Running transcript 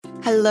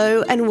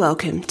Hello and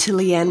welcome to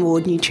Leanne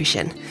Ward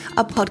Nutrition,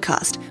 a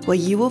podcast where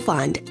you will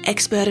find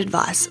expert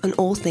advice on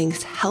all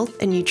things health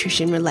and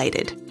nutrition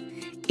related.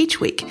 Each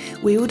week,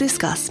 we will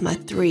discuss my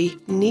 3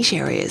 niche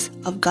areas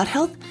of gut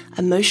health,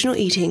 emotional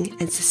eating,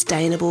 and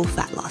sustainable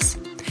fat loss.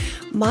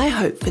 My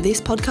hope for this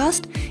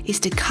podcast is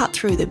to cut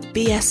through the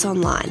BS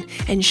online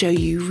and show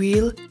you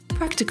real,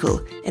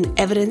 practical, and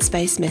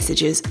evidence-based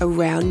messages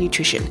around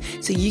nutrition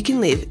so you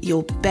can live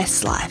your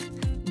best life,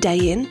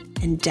 day in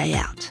and day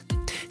out.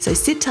 So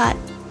sit tight,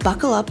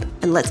 buckle up,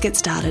 and let's get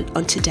started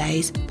on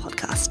today's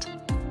podcast.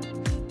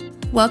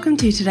 Welcome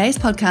to today's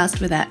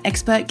podcast with our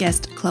expert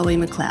guest, Chloe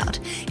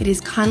McLeod. It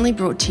is kindly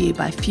brought to you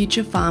by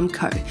Future Farm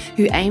Co.,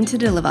 who aim to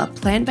deliver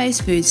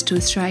plant-based foods to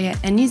Australia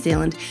and New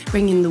Zealand,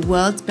 bringing the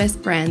world's best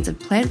brands of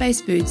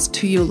plant-based foods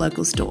to your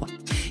local store.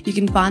 You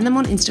can find them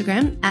on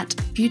Instagram at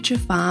Future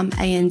Farm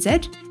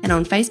ANZ and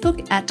on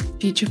Facebook at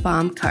Future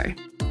Farm Co.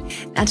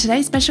 Now,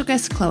 today's special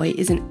guest, Chloe,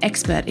 is an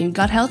expert in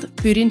gut health,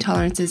 food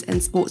intolerances,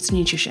 and sports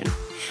nutrition.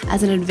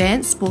 As an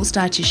advanced sports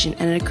dietitian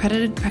and an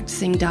accredited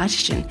practicing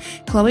dietitian,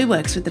 Chloe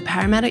works with the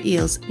Parramatta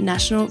Eels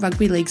National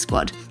Rugby League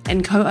squad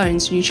and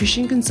co-owns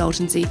nutrition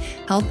consultancy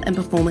Health and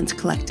Performance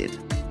Collective.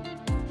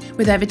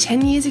 With over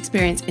 10 years'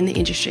 experience in the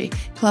industry,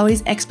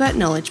 Chloe's expert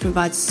knowledge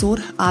provides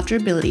sought-after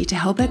ability to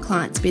help her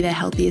clients be their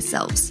healthiest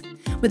selves.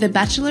 With a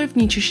Bachelor of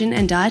Nutrition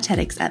and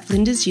Dietetics at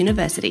Flinders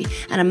University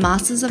and a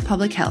Masters of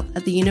Public Health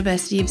at the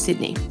University of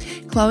Sydney,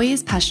 Chloe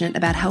is passionate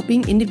about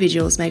helping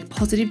individuals make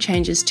positive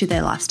changes to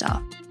their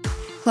lifestyle.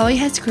 Chloe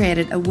has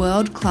created a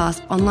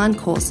world-class online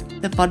course,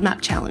 the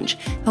FODMAP Challenge,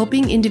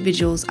 helping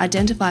individuals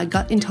identify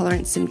gut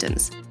intolerance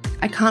symptoms.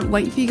 I can't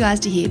wait for you guys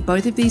to hear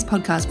both of these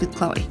podcasts with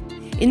Chloe.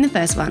 In the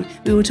first one,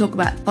 we will talk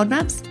about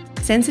FODMAPs,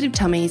 sensitive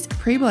tummies,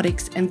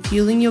 prebiotics, and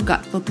fueling your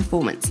gut for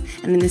performance.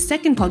 And in the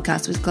second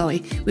podcast with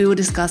Chloe, we will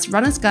discuss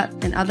runner's gut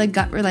and other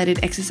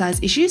gut-related exercise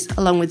issues,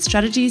 along with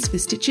strategies for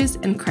stitches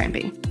and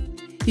cramping.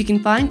 You can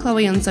find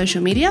Chloe on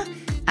social media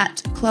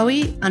at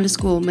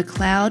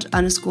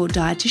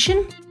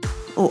Chloe_McLeod_dietitian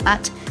or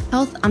at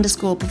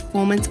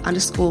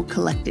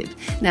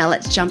health_performance_collective. Now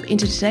let's jump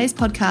into today's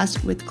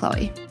podcast with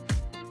Chloe.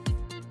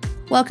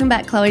 Welcome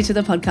back, Chloe, to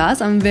the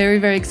podcast. I'm very,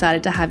 very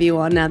excited to have you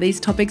on. Now, these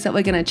topics that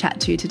we're going to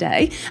chat to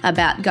today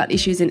about gut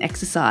issues and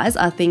exercise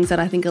are things that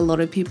I think a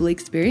lot of people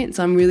experience.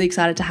 So I'm really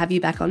excited to have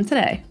you back on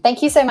today.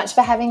 Thank you so much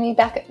for having me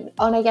back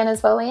on again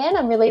as well, Leanne.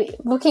 I'm really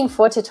looking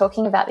forward to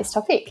talking about this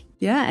topic.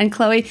 Yeah, and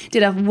Chloe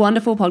did a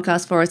wonderful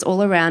podcast for us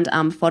all around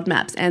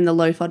FODMAPs and the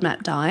low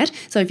FODMAP diet.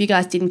 So if you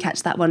guys didn't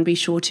catch that one, be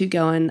sure to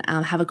go and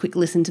have a quick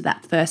listen to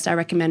that first, I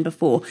recommend,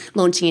 before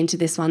launching into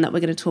this one that we're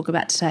going to talk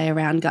about today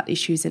around gut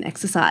issues and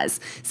exercise.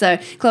 So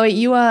Chloe,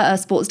 you are a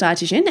sports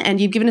dietitian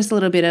and you've given us a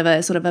little bit of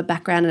a sort of a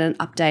background and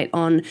an update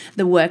on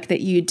the work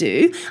that you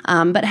do.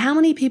 But how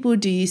many people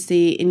do you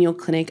see in your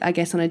clinic, I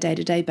guess, on a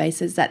day-to-day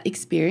basis that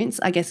experience,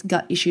 I guess,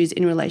 gut issues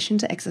in relation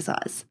to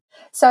exercise?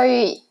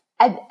 So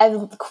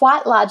a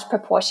quite large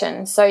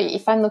proportion. So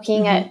if I'm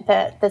looking at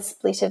the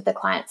split of the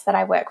clients that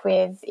I work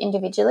with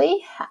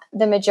individually,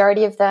 the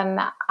majority of them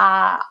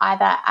are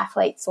either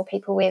athletes or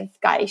people with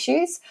gut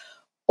issues,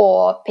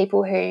 or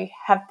people who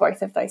have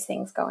both of those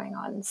things going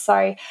on.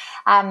 So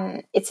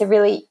it's a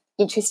really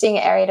interesting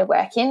area to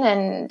work in,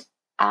 and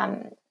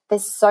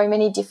there's so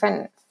many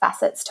different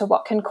facets to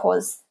what can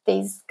cause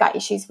these gut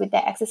issues with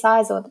their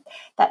exercise or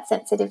that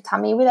sensitive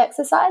tummy with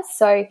exercise.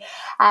 So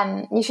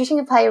nutrition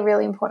can play a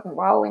really important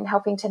role in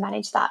helping to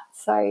manage that.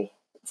 So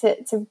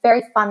it's a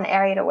very fun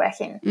area to work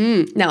in.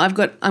 Now, I'm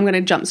going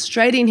to jump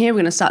straight in here. We're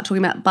going to start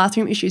talking about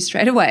bathroom issues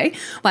straight away.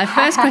 My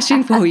first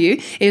question for you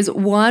is,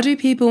 why do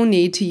people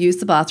need to use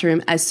the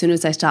bathroom as soon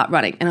as they start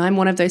running? And I'm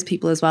one of those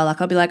people as well.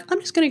 Like, I'll be like, I'm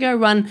just going to go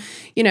run.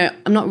 You know,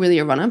 I'm not really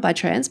a runner by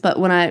chance, but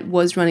when I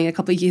was running a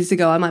couple of years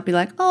ago, I might be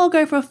like, oh, I'll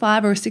go for a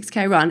 5 or a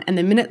 6K run. And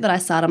the minute that I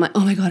start, I'm like,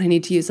 oh my God, I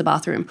need to use the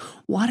bathroom.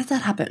 Why does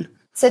that happen?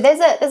 So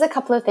there's a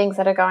couple of things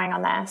that are going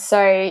on there.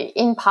 So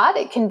in part,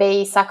 it can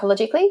be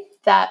psychologically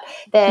that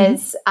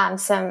there's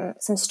some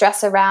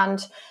stress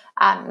around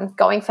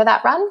going for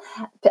that run.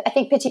 I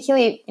think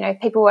particularly, you know,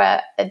 people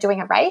are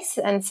doing a race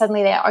and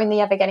suddenly they're only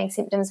ever getting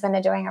symptoms when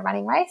they're doing a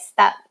running race.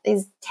 That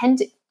is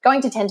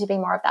going to tend to be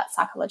more of that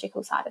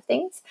psychological side of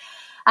things.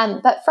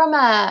 But from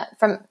the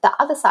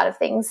other side of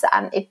things,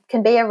 it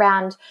can be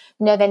around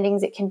nerve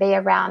endings. It can be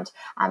around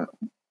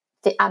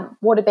the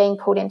water being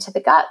pulled into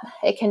the gut.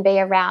 It can be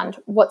around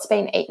what's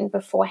been eaten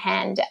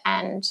beforehand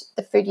and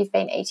the food you've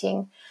been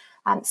eating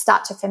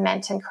start to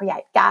ferment and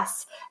create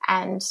gas.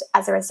 And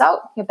as a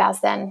result, your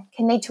bowels then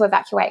can need to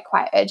evacuate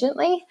quite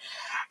urgently.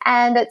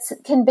 And it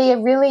can be a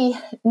really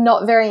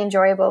not very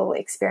enjoyable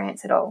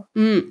experience at all.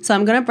 So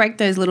I'm going to break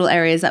those little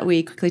areas that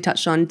we quickly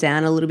touched on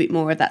down a little bit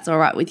more, if that's all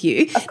right with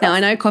you. Now, I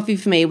know coffee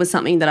for me was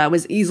something that I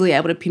was easily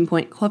able to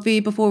pinpoint. Coffee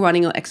before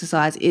running or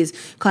exercise is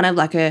kind of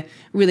like a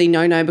really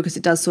no-no because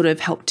it does sort of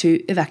help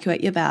to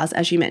evacuate your bowels,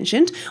 as you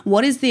mentioned.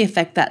 What is the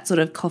effect that sort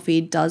of coffee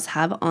does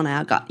have on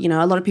our gut? You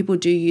know, a lot of people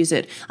do use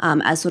it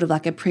as sort of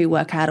like a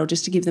pre-workout or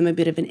just to give them a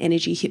bit of an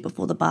energy hit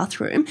before the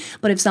bathroom.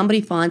 But if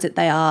somebody finds that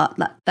they are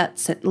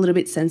that's a little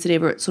bit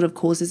sensitive or it sort of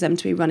causes them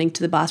to be running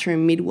to the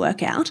bathroom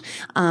mid-workout,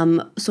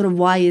 sort of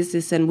why is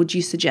this, and would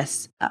you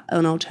suggest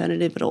an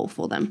alternative at all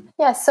for them?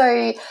 Yeah,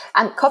 so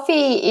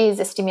coffee is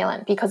a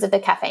stimulant because of the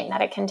caffeine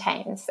that it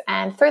contains.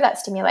 And through that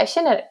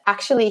stimulation, it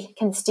actually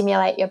can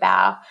stimulate your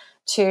bowel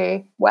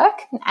to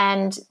work.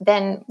 And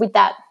then with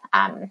that,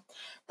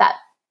 that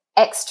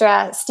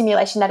extra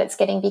stimulation that it's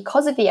getting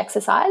because of the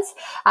exercise,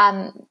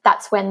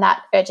 that's when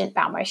that urgent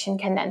bowel motion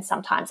can then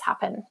sometimes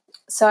happen.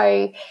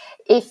 So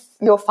if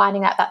you're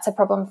finding that that's a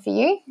problem for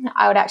you,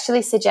 I would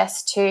actually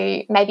suggest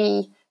to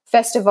maybe,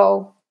 first of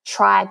all,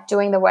 try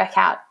doing the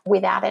workout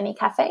without any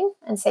caffeine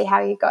and see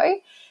how you go.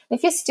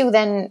 If you're still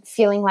then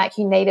feeling like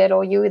you need it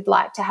or you would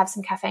like to have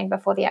some caffeine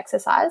before the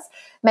exercise,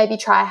 maybe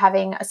try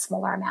having a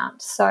smaller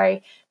amount.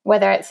 So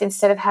whether it's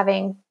instead of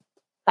having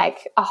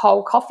like a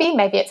whole coffee,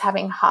 maybe it's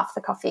having half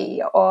the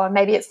coffee, or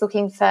maybe it's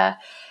looking for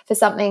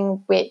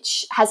something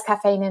which has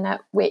caffeine in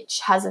it, which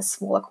has a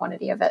smaller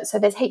quantity of it. So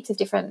there's heaps of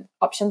different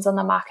options on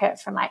the market,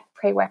 from like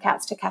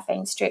pre-workouts to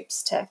caffeine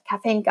strips to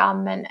caffeine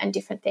gum and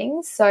different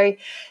things. So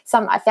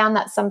I found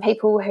that some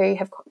people who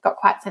have got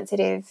quite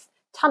sensitive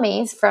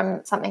tummies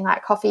from something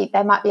like coffee,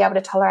 they might be able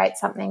to tolerate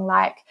something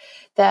like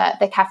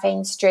the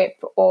caffeine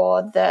strip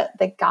or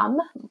the gum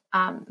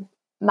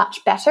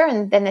much better,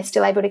 and then they're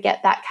still able to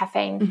get that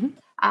caffeine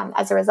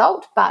as a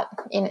result, but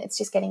it's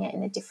just getting it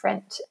in a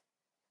different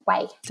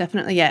way.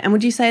 Definitely, yeah. And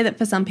would you say that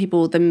for some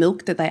people, the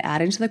milk that they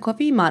add into the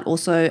coffee might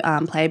also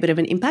play a bit of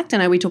an impact? I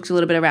know we talked a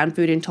little bit around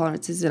food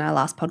intolerances in our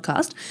last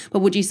podcast, but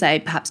would you say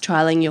perhaps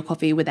trialling your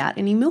coffee without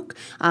any milk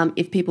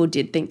if people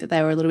did think that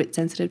they were a little bit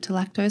sensitive to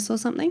lactose or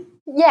something?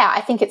 Yeah,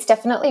 I think it's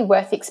definitely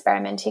worth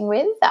experimenting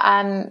with,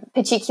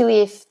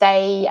 particularly if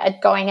they are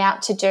going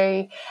out to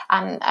do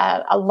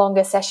a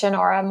longer session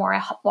or a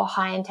more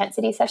high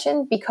intensity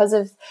session, because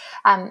of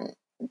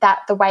that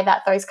the way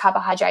that those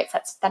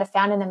carbohydrates that are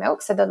found in the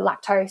milk, so the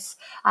lactose,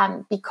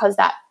 because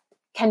that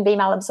can be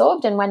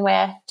malabsorbed, and when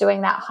we're doing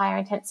that higher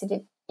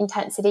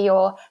intensity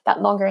or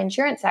that longer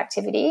endurance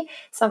activity,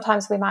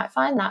 sometimes we might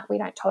find that we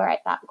don't tolerate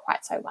that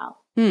quite so well.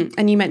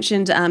 And you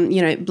mentioned,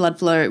 blood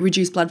flow,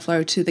 reduced blood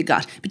flow to the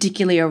gut,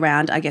 particularly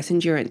around, I guess,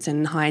 endurance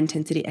and high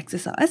intensity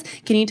exercise.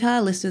 Can you tell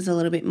our listeners a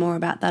little bit more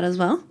about that as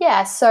well?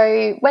 Yeah.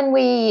 So when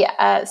we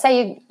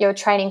say you're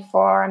training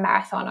for a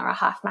marathon or a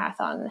half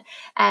marathon,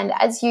 and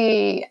as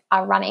you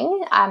are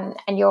running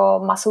and your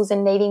muscles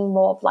are needing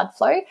more blood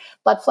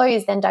flow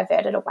is then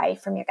diverted away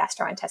from your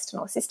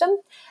gastrointestinal system.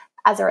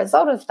 As a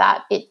result of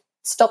that, it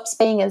stops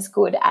being as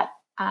good at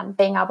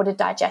being able to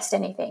digest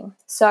anything.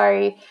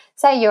 So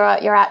say you're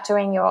out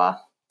doing your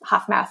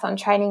half marathon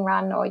training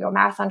run or your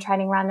marathon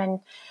training run, and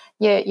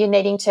you're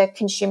needing to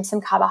consume some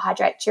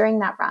carbohydrate during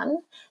that run.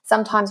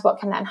 Sometimes what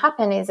can then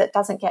happen is it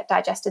doesn't get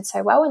digested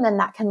so well, and then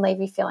that can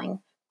leave you feeling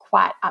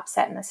quite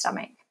upset in the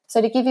stomach. So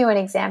to give you an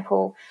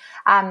example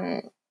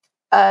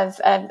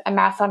of a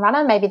marathon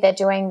runner, maybe they're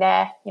doing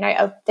their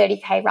a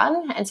 30k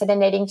run, and so they're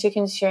needing to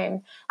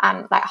consume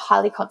like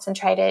highly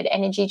concentrated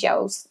energy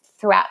gels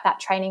throughout that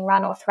training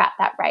run or throughout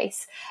that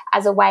race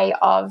as a way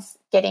of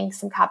getting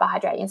some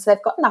carbohydrate in. So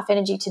they've got enough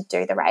energy to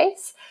do the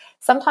race.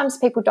 Sometimes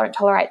people don't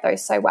tolerate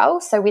those so well,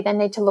 so we then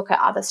need to look at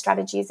other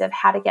strategies of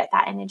how to get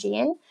that energy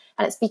in.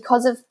 And it's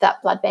because of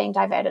that blood being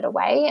diverted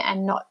away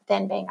and not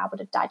then being able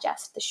to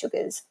digest the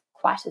sugars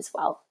quite as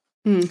well.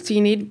 So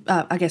you need,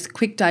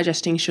 quick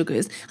digesting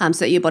sugars so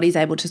that your body's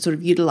able to sort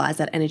of utilise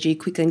that energy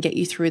quickly and get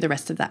you through the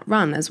rest of that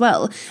run as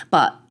well.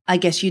 But I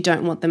guess you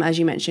don't want them, as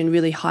you mentioned,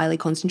 really highly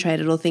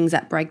concentrated or things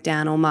that break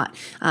down or might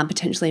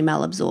potentially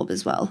malabsorb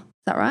as well.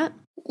 Is that right?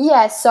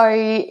 Yeah, so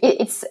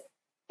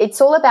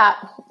it's all about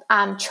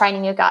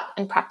training your gut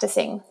and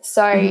practicing.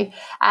 So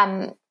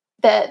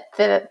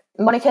the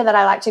moniker that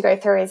I like to go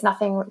through is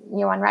nothing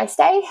new on race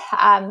day.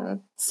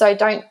 So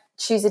don't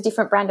choose a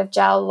different brand of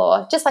gel,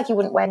 or just like you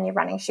wouldn't wear your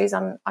running shoes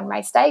on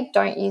race day,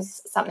 don't use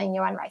something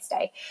new on race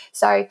day.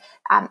 So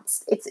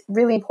it's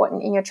really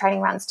important in your training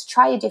runs to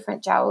try your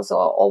different gels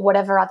or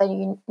whatever other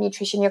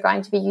nutrition you're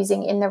going to be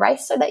using in the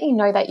race, so that you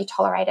know that you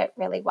tolerate it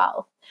really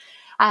well.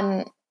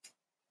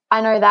 I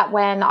know that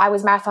when I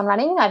was marathon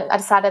running, I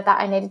decided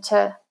that I needed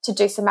to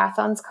do some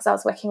marathons because I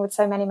was working with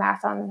so many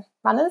marathon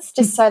runners,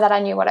 just so that I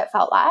knew what it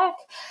felt like.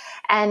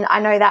 And I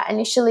know that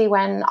initially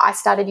when I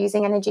started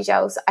using energy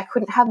gels, I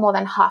couldn't have more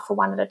than half of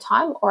one at a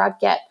time, or I'd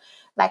get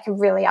like a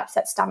really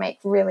upset stomach,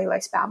 really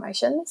loose bowel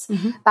motions.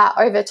 But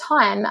over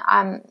time,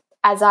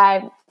 as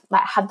I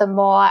had them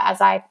more, as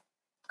I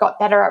got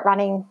better at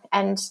running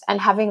and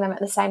having them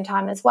at the same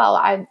time as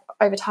well,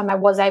 over time I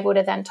was able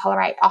to then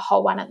tolerate a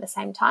whole one at the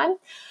same time,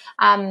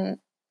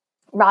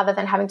 rather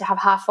than having to have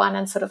half one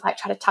and sort of like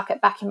try to tuck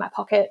it back in my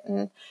pocket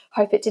and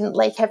hope it didn't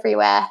leak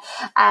everywhere.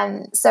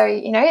 So,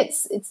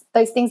 it's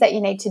those things that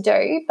you need to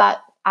do,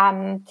 but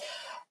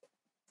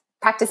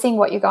practicing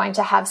what you're going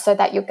to have so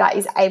that your gut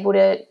is able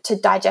to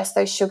digest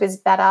those sugars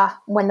better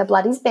when the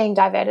blood is being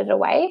diverted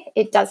away.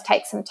 It does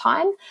take some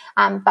time,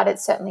 but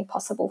it's certainly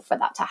possible for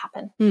that to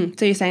happen.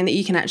 So you're saying that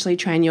you can actually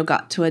train your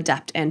gut to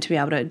adapt and to be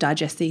able to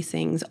digest these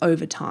things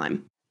over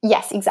time?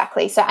 Yes,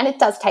 exactly. So, and it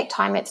does take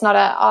time. It's not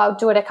I'll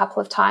do it a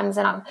couple of times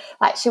and I'm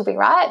like, she'll be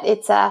right.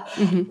 It's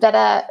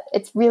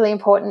it's really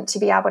important to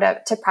be able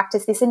to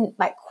practice this in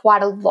like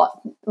quite a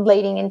lot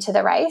leading into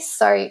the race.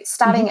 So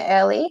starting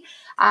early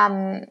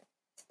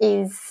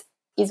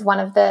is one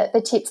of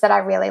the tips that I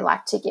really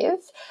like to give,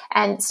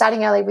 and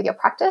starting early with your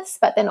practice,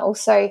 but then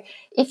also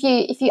if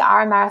you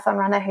are a marathon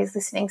runner who's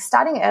listening,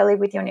 starting early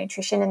with your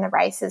nutrition in the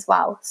race as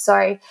well.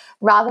 So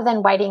rather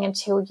than waiting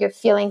until you're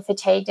feeling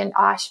fatigued and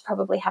I should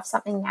probably have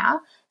something now,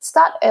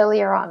 start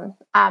earlier on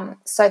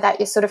so that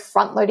you're sort of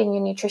front loading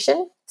your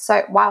nutrition.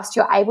 So whilst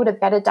you're able to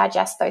better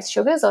digest those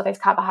sugars or those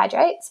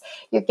carbohydrates,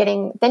 you're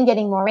getting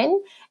more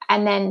in.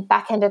 And then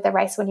back end of the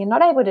race when you're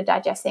not able to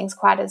digest things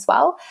quite as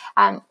well,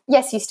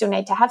 yes, you still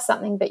need to have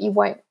something, but you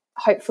won't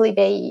hopefully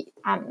be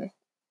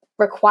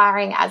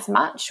requiring as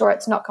much, or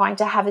it's not going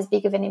to have as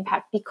big of an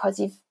impact because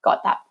you've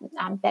got that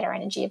better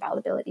energy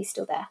availability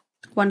still there.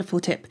 Wonderful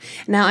tip.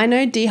 Now, I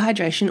know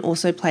dehydration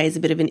also plays a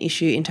bit of an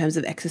issue in terms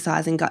of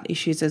exercise and gut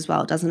issues as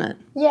well, doesn't it?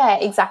 Yeah,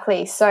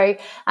 exactly. So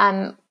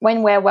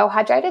when we're well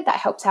hydrated, that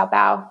helps our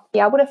bowel be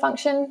able to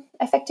function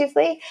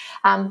effectively.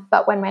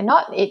 But when we're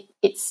not,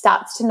 it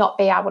starts to not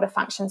be able to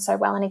function so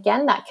well. And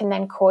again, that can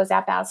then cause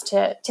our bowels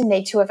to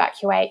need to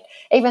evacuate.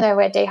 Even though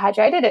we're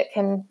dehydrated, it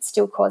can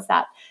still cause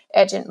that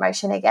urgent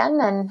motion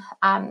again.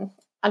 And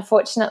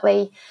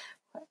unfortunately,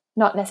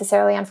 not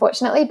necessarily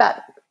unfortunately,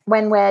 but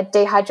when we're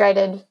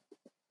dehydrated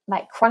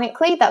like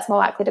chronically, that's more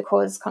likely to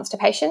cause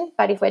constipation.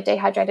 But if we're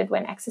dehydrated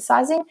when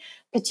exercising,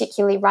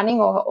 particularly running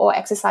or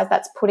exercise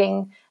that's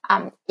putting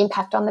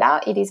impact on the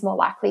bowel, it is more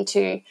likely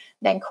to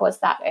then cause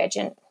that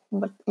urgent,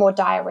 more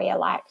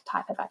diarrhea-like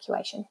type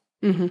evacuation.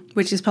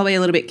 Which is probably a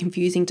little bit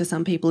confusing to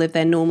some people. If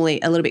they're normally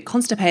a little bit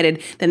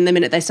constipated, then the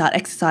minute they start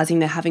exercising,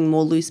 they're having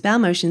more loose bowel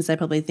motions. They're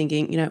probably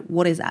thinking,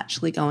 what is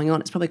actually going on?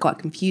 It's probably quite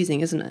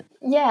confusing, isn't it?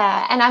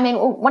 Yeah. And I mean,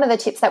 one of the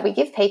tips that we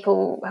give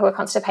people who are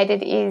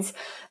constipated is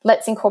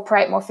let's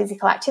incorporate more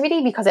physical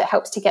activity because it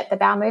helps to get the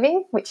bowel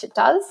moving, which it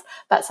does.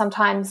 But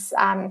sometimes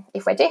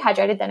if we're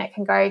dehydrated, then it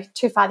can go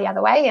too far the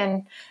other way,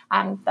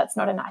 and that's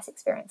not a nice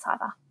experience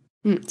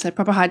either. So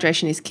proper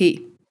hydration is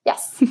key.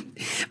 Yes.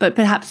 But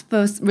perhaps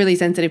for really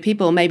sensitive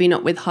people, maybe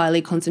not with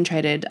highly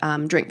concentrated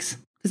drinks,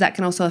 because that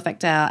can also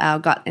affect our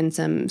gut and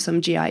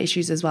some GI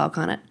issues as well,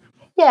 can't it?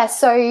 Yeah,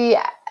 so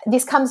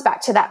this comes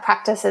back to that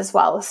practice as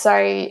well.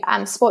 So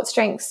sports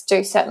drinks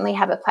do certainly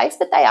have a place,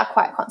 but they are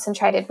quite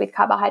concentrated with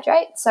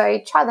carbohydrate. So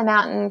try them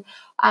out,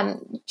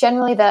 and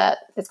generally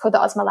it's called the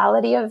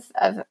osmolality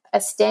of a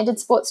standard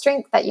sports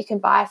drink that you can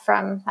buy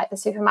from like the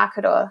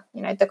supermarket or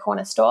the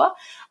corner store.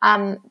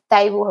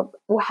 They will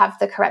have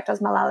the correct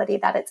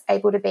osmolality that it's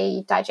able to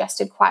be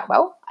digested quite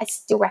well. I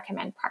still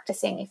recommend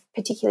practicing,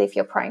 particularly if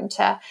you're prone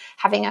to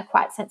having a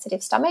quite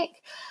sensitive stomach.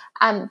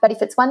 But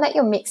if it's one that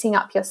you're mixing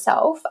up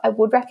yourself, I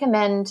would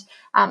recommend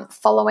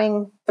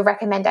following the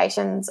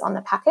recommendations on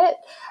the packet,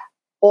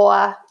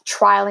 or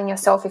trialing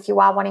yourself if you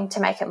are wanting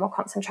to make it more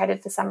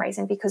concentrated for some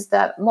reason, because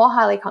the more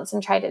highly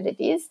concentrated it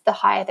is, the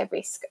higher the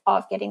risk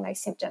of getting those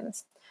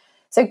symptoms.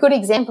 So a good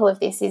example of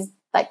this is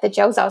like the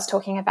gels I was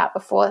talking about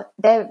before.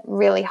 They're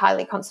really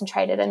highly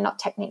concentrated and not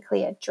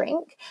technically a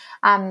drink.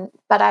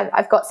 But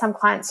I've got some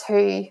clients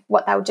who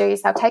what they'll do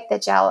is they'll take their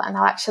gel and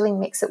they'll actually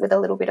mix it with a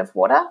little bit of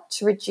water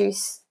to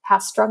reduce how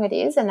strong it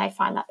is, and they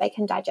find that they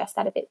can digest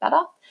that a bit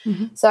better.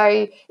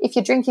 So if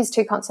your drink is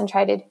too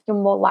concentrated, you're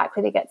more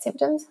likely to get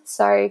symptoms.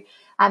 So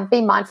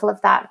be mindful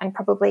of that and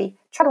probably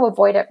try to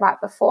avoid it right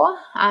before.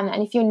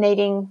 And if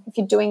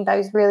you're doing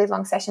those really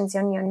long sessions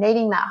and you're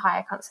needing that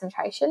higher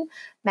concentration,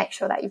 make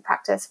sure that you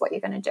practice what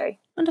you're going to do.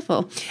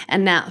 Wonderful.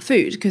 And now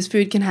food, because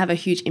food can have a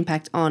huge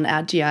impact on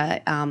our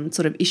GI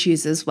sort of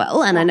issues as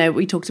well. And I know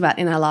we talked about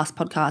in our last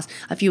podcast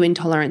a few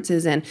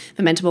intolerances and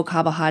fermentable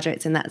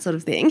carbohydrates and that sort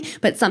of thing.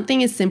 But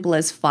something as simple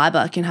as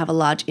fibre can have a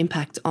large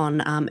impact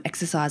on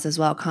exercise as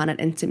well, can't it,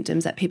 and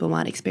symptoms that people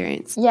might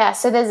experience. Yeah,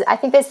 so I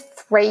think there's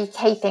three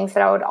key things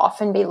that I would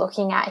often be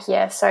looking at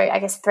here. So I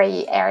guess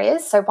three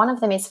areas. So one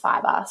of them is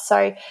fibre.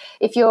 So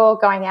if you're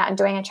going out and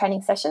doing a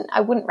training session,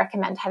 I wouldn't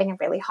recommend having a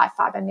really high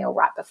fibre meal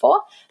right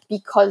before,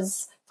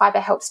 because fibre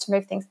helps to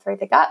move things through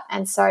the gut.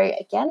 And so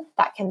again,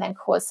 that can then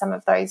cause some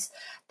of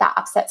that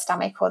upset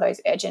stomach or those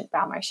urgent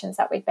bowel motions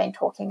that we've been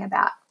talking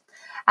about.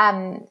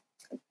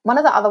 One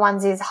of the other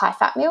ones is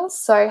high-fat meals.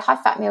 So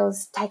high-fat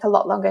meals take a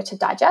lot longer to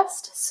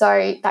digest.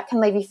 So that can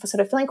leave you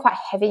sort of feeling quite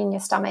heavy in your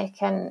stomach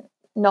and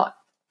not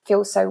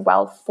feel so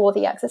well for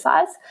the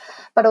exercise.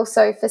 But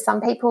also for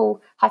some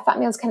people, high-fat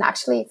meals can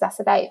actually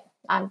exacerbate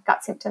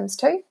gut symptoms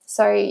too.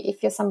 So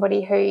if you're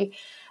somebody who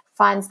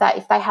finds that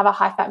if they have a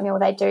high-fat meal,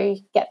 they do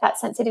get that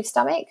sensitive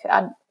stomach,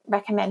 I'd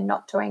recommend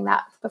not doing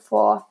that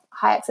before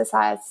high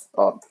exercise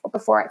or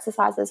before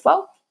exercise as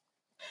well.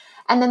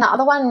 And then the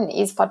other one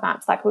is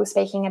FODMAPs, like we were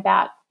speaking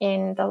about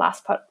in the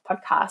last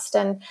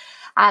podcast.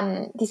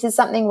 And this is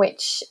something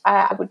which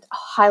I would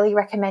highly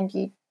recommend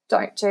you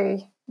don't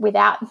do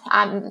without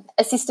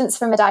assistance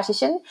from a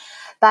dietitian.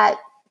 But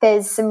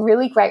there's some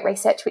really great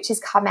research which has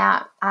come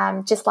out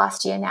just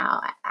last year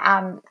now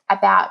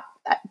about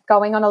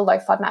going on a low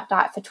FODMAP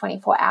diet for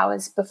 24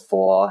 hours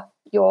before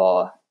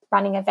your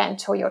running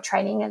event or your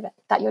training event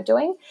that you're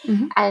doing.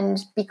 Mm-hmm.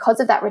 And because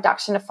of that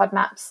reduction of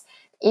FODMAPs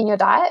in your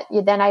diet,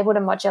 you're then able to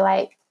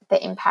modulate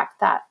the impact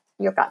that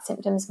your gut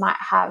symptoms might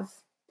have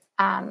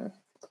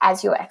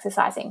as you're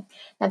exercising.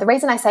 Now, the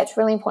reason I say it's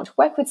really important to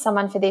work with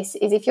someone for this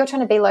is if you're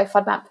trying to be low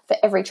FODMAP for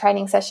every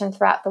training session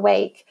throughout the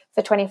week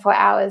for 24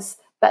 hours,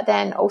 but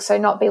then also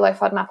not be low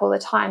FODMAP all the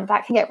time,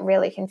 that can get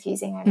really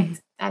confusing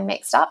and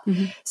mixed up.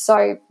 Mm-hmm.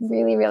 So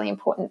really, really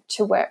important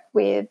to work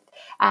with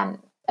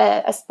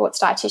a sports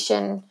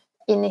dietitian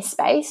in this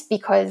space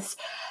because,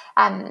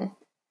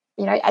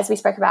 as we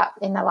spoke about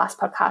in the last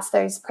podcast,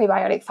 those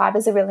prebiotic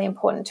fibers are really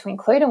important to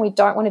include, and we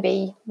don't want to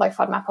be low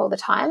FODMAP all the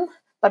time,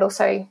 but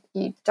also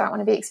you don't want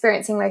to be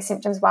experiencing those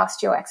symptoms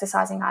whilst you're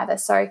exercising either.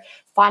 So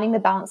finding the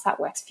balance that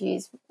works for you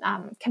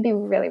can be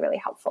really, really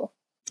helpful.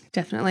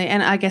 Definitely.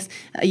 And I guess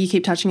you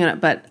keep touching on it,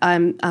 but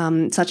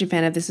I'm such a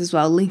fan of this as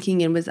well,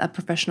 linking in with a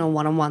professional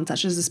one-on-one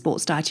such as a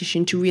sports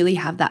dietitian to really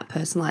have that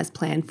personalised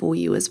plan for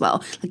you as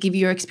well. Like if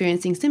you're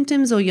experiencing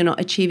symptoms or you're not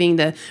achieving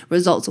the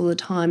results all the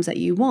times that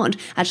you want,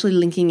 actually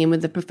linking in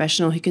with a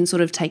professional who can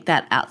sort of take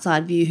that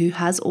outside view, who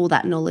has all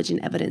that knowledge and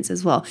evidence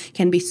as well,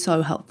 can be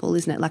so helpful,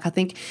 isn't it? Like I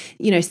think,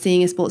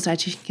 seeing a sports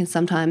dietitian can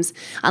sometimes,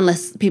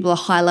 unless people are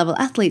high-level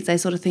athletes, they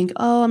sort of think,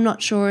 oh, I'm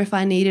not sure if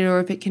I need it or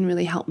if it can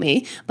really help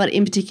me. But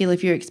in particular,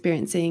 if you're experiencing,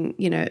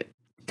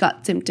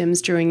 gut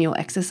symptoms during your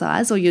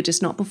exercise or you're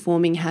just not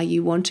performing how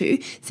you want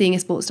to, seeing a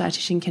sports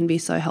dietitian can be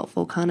so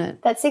helpful, can't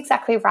it? That's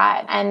exactly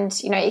right. And,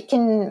 it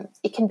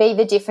can be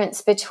the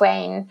difference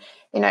between,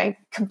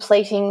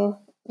 completing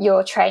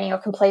your training or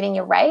completing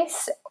your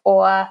race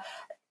or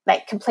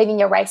like completing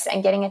your race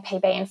and getting a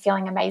PB and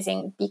feeling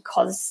amazing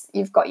because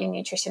you've got your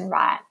nutrition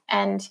right.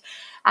 And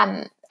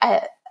I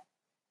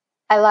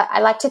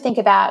like to think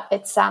about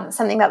it's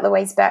something that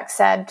Louise Burke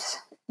said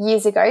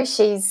years ago.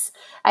 She's,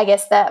 I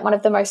guess, one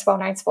of the most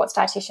well-known sports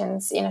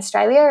dietitians in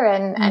Australia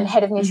and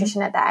head of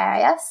nutrition at the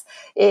AIS,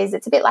 is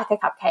it's a bit like a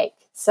cupcake.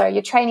 So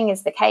your training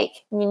is the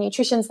cake, and your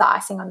nutrition's the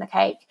icing on the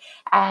cake,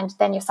 and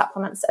then your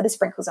supplements are the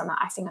sprinkles on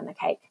the icing on the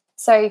cake.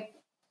 So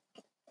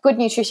good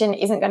nutrition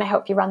isn't going to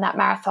help you run that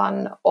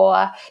marathon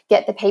or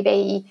get the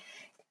PB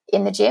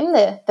in the gym.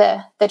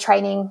 The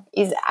training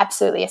is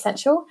absolutely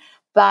essential,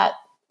 but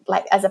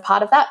like as a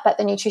part of that, but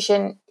the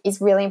nutrition is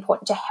really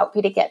important to help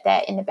you to get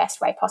there in the best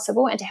way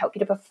possible and to help you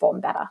to perform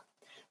better.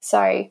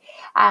 So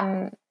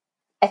I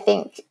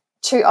think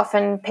too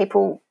often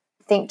people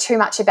think too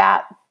much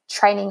about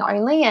training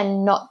only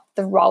and not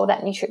the role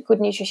that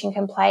good nutrition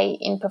can play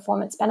in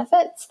performance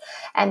benefits.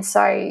 And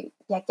so,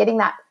 getting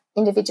that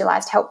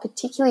individualized help,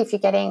 particularly if you're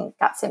getting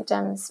gut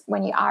symptoms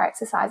when you are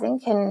exercising,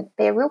 can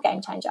be a real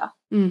game changer.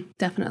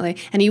 Definitely.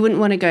 And you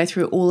wouldn't want to go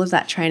through all of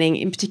that training,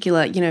 in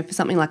particular, for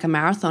something like a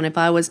marathon. If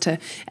I was to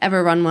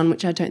ever run one,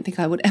 which I don't think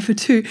I would ever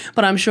do,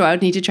 but I'm sure I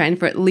would need to train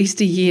for at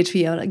least a year to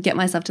be able to get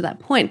myself to that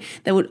point,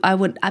 I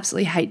would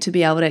absolutely hate to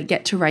be able to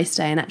get to race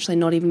day and actually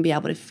not even be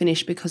able to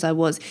finish because I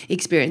was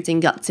experiencing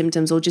gut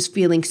symptoms or just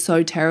feeling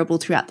so terrible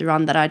throughout the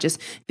run that I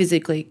just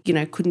physically,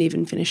 couldn't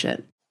even finish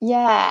it.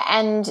 Yeah,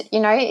 and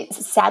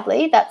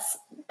sadly, that's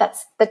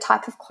the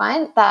type of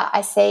client that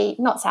I see.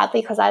 Not sadly,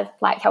 because I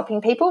like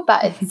helping people,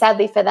 but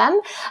sadly for them,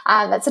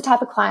 that's the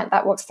type of client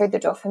that walks through the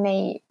door for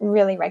me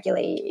really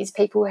regularly. Is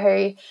people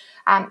who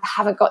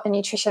haven't got the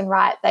nutrition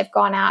right. They've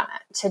gone out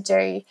to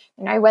do,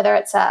 whether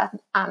it's that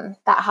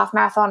half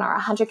marathon or a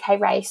 100K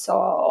race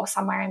or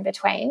somewhere in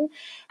between,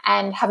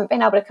 and haven't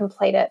been able to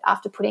complete it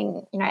after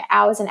putting,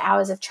 hours and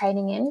hours of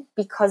training in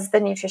because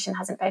the nutrition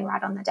hasn't been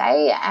right on the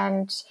day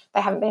and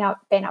they haven't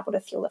been able to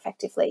fuel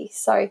effectively.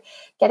 So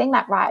getting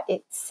that right,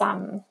 it's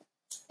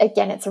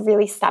it's a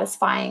really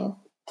satisfying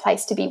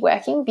place to be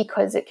working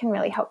because it can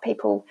really help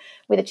people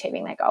with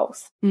achieving their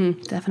goals.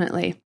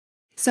 Definitely.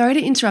 Sorry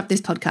to interrupt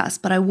this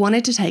podcast, but I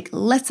wanted to take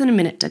less than a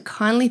minute to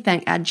kindly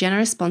thank our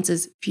generous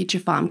sponsors, Future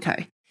Farm Co.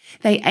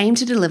 They aim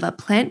to deliver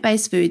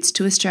plant-based foods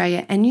to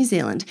Australia and New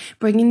Zealand,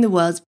 bringing the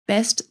world's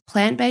best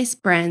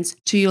plant-based brands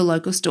to your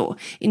local store,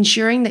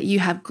 ensuring that you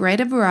have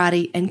greater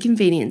variety and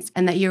convenience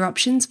and that your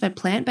options for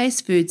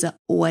plant-based foods are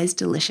always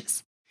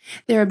delicious.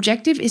 Their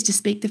objective is to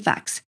speak the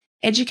facts,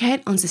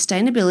 educate on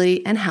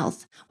sustainability and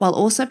health, while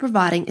also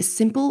providing a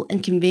simple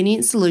and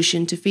convenient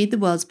solution to feed the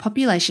world's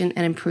population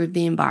and improve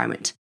the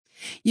environment.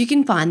 You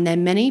can find their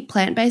many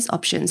plant-based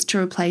options to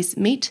replace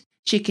meat,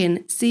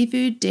 chicken,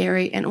 seafood,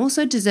 dairy, and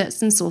also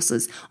desserts and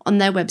sauces on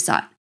their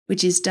website,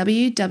 which is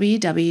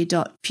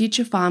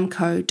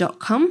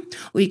www.futurefarmco.com,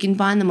 or you can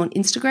find them on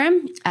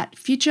Instagram at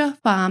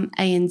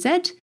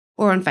futurefarmanz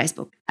or on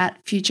Facebook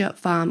at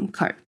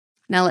futurefarmco.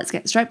 Now let's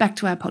get straight back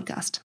to our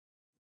podcast.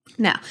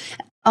 Now,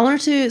 I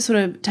wanted to sort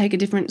of take a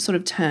different sort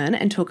of turn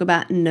and talk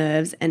about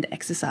nerves and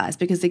exercise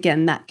because,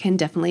 again, that can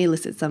definitely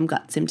elicit some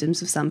gut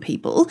symptoms of some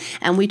people.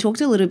 And we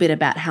talked a little bit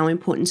about how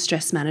important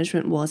stress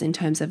management was in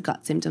terms of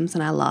gut symptoms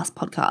in our last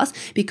podcast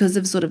because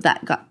of sort of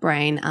that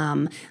gut-brain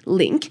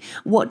link.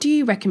 What do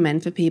you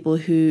recommend for people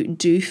who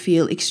do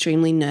feel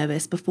extremely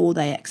nervous before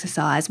they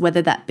exercise,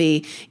 whether that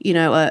be, you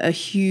know, a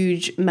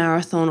huge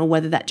marathon or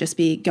whether that just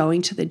be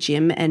going to the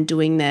gym and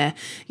doing their,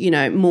 you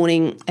know,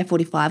 morning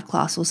F45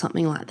 class or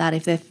something like that?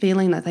 If they're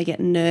feeling that they get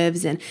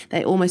nerves and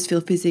they almost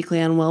feel physically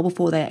unwell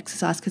before they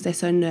exercise because they're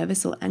so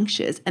nervous or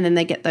anxious, and then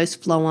they get those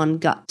flow-on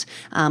gut,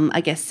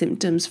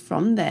 symptoms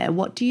from there.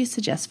 What do you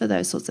suggest for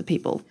those sorts of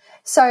people?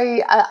 So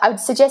I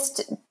would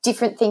suggest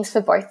different things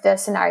for both the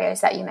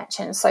scenarios that you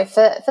mentioned. So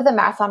for the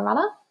marathon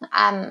runner,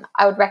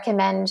 I would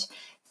recommend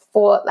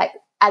for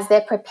as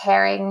they're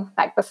preparing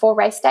before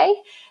race day,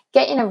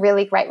 get in a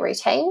really great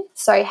routine.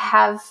 So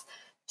have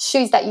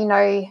shoes that you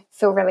know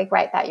feel really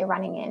great that you're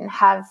running in.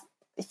 Have,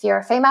 if you're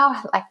a female,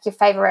 your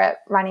favorite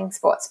running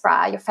sports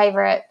bra, your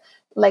favorite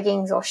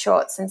leggings or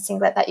shorts and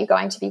singlet that you're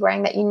going to be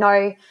wearing that you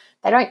know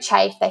they don't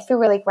chafe, they feel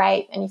really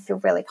great, and you feel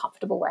really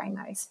comfortable wearing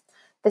those.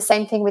 The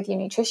same thing with your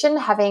nutrition,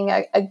 having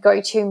a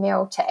go-to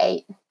meal to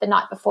eat the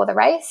night before the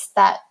race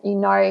that you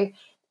know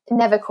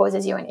never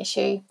causes you an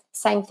issue.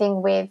 Same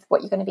thing with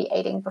what you're going to be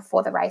eating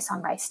before the race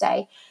on race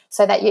day,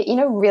 so that you're in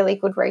a really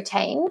good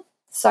routine,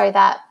 so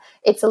that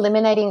it's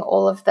eliminating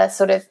all of the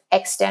sort of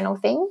external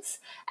things.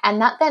 And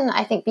that then,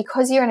 I think,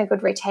 because you're in a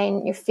good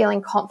routine, you're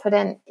feeling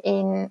confident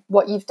in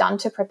what you've done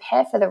to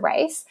prepare for the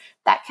race,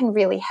 that can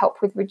really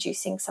help with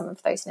reducing some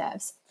of those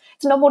nerves.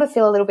 It's normal to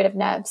feel a little bit of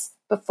nerves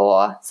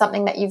before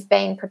something that you've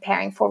been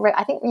preparing for.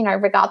 I think, you know,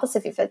 regardless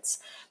of if it's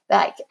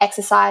like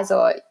exercise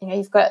or, you know,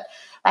 you've got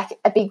like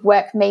a big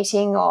work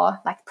meeting or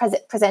like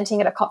presenting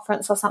at a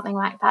conference or something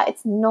like that,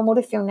 it's normal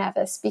to feel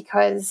nervous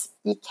because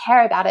you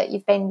care about it.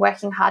 You've been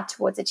working hard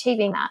towards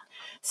achieving that.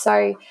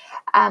 So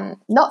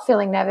not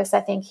feeling nervous,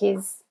 I think,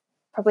 is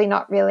probably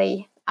not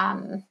really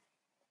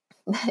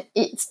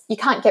you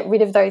can't get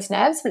rid of those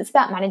nerves, but it's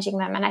about managing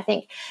them. And I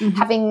think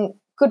having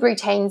good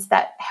routines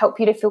that help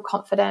you to feel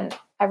confident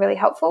are really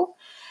helpful.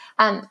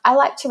 I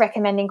like to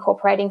recommend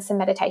incorporating some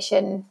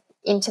meditation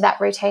into that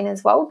routine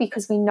as well,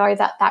 because we know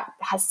that that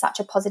has such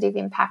a positive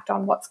impact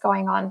on what's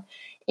going on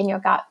in your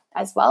gut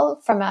as well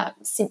from a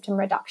symptom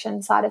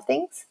reduction side of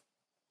things.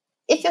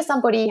 If you're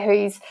somebody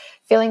who's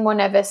feeling more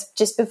nervous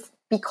just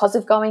because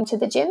of going to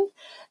the gym,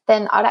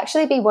 then I'd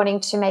actually be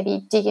wanting to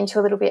maybe dig into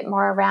a little bit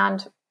more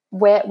around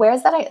where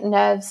is that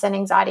nerves and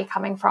anxiety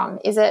coming from?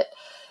 Is it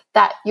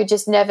that you're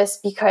just nervous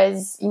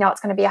because you know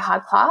it's going to be a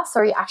hard class,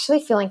 or are you actually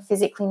feeling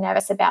physically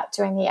nervous about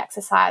doing the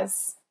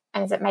exercise?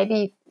 And is it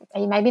are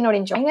you maybe not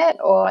enjoying it,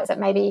 or is it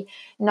maybe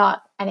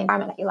not an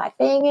environment that you like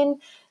being in?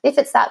 If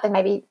it's that, then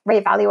maybe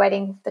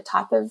reevaluating the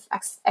type of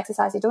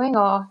exercise you're doing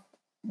or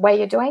where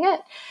you're doing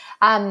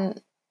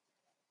it.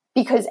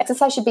 Because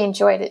exercise should be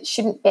enjoyed. It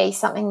shouldn't be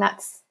something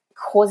that's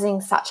causing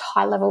such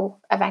high level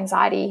of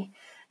anxiety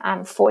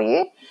for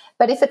you.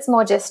 But if it's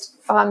more just,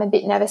 I'm a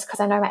bit nervous because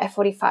I know my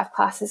F45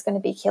 class is going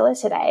to be killer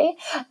today,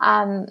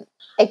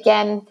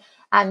 again,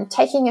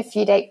 taking a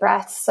few deep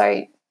breaths.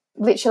 So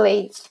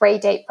literally 3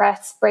 deep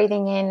breaths,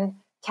 breathing in,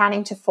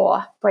 counting to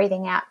 4,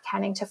 breathing out,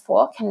 counting to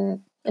 4,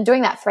 and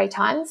doing that 3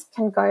 times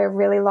can go a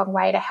really long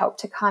way to help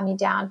to calm you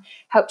down,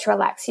 help to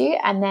relax you.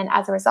 And then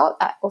as a result,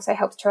 that also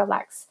helps to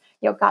relax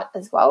your gut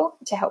as well,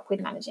 to help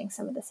with managing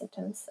some of the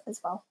symptoms as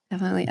well.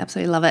 Definitely,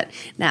 absolutely love it.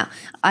 Now,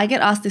 I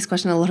get asked this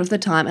question a lot of the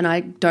time, and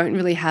I don't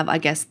really have, I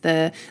guess,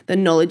 the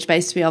knowledge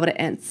base to be able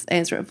to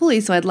answer it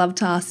fully, so I'd love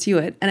to ask you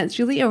it. And it's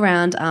really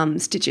around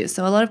stitches.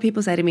 So a lot of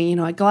people say to me, you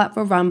know, I go out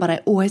for a run, but I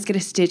always get a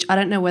stitch. I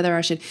don't know whether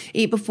I should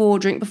eat before,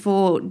 drink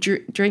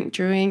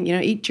during, you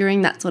know, eat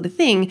during, that sort of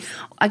thing.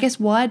 I guess,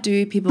 why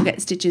do people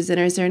get stitches, and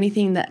is there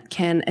anything that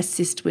can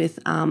assist with,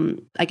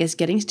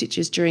 getting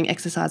stitches during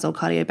exercise or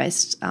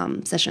cardio-based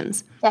sessions?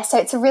 Yeah, so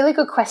it's a really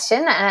good question,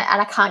 and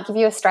I can't give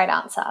you a straight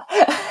answer.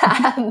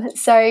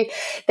 So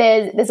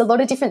there's a lot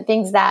of different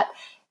things that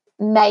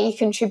may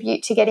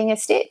contribute to getting a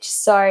stitch.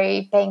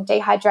 So being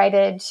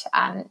dehydrated,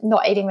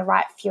 not eating the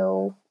right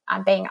fuel,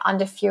 being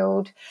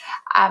underfueled,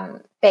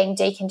 being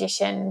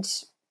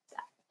deconditioned,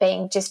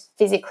 being just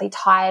physically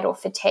tired or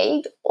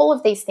fatigued, all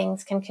of these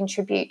things can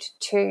contribute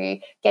to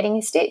getting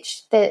a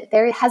stitch.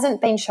 There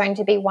hasn't been shown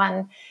to be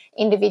one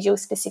individual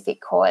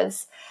specific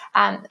cause.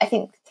 I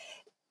think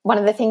one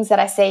of the things that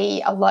I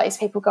see a lot is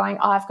people going,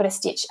 oh, I've got a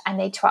stitch, I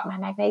need to up my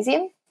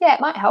magnesium. Yeah,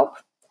 it might help,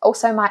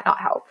 also might not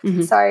help.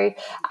 So,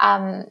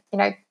 you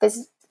know,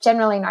 there's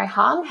generally no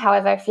harm.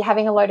 However, if you're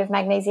having a load of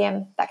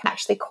magnesium, that can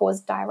actually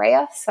cause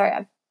diarrhea. So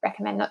I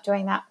recommend not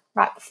doing that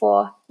right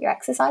before you're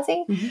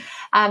exercising.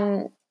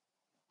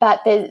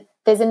 But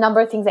there's a number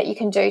of things that you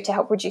can do to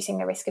help reducing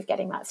the risk of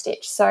getting that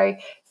stitch. So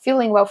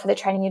fueling well for the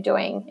training you're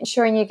doing,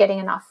 ensuring you're getting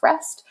enough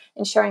rest,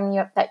 ensuring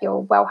that you're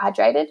well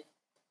hydrated,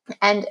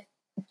 and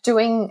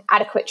doing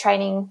adequate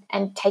training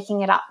and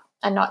taking it up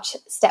a notch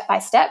step by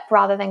step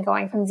rather than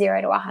going from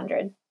 0 to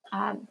 100.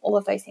 All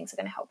of those things are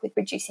going to help with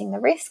reducing the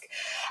risk.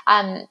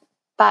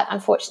 But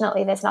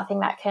unfortunately, there's nothing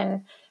that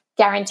can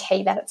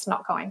guarantee that it's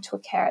not going to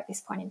occur at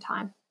this point in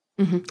time.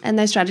 Mm-hmm. And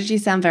those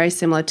strategies sound very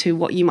similar to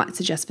what you might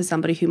suggest for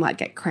somebody who might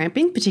get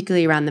cramping,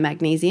 particularly around the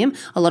magnesium.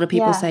 A lot of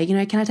people say, can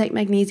I take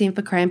magnesium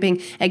for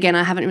cramping? Again,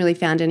 I haven't really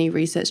found any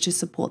research to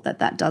support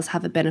that does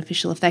have a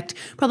beneficial effect.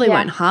 Probably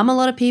won't harm a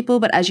lot of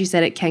people, but as you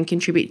said, it can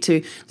contribute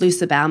to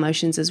looser bowel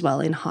motions as well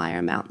in higher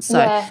amounts.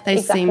 So they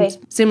seem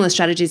similar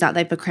strategies, aren't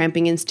they, for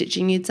cramping and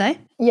stitching, you'd say?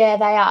 Yeah,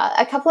 they are.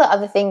 A couple of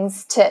other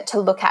things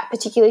to look at,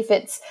 particularly if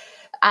it's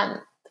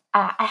I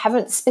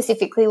haven't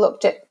specifically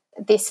looked at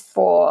this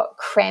for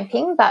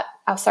cramping,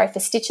 for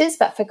stitches,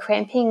 but for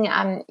cramping,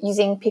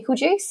 using pickle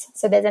juice.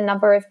 So there's a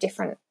number of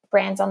different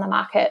brands on the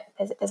market.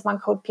 There's one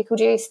called Pickle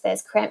Juice,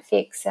 there's Cramp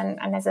Fix, and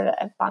there's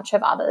a bunch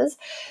of others.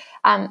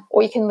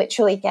 Or you can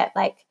literally get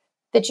like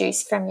the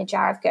juice from your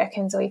jar of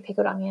gherkins or your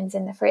pickled onions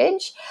in the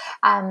fridge.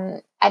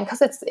 And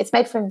because it's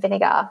made from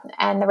vinegar,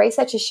 and the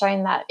research has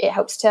shown that it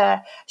helps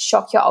to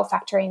shock your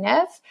olfactory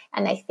nerve,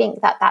 and they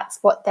think that that's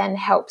what then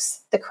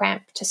helps the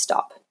cramp to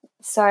stop.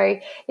 So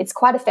it's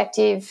quite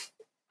effective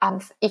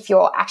if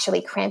you're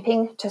actually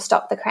cramping to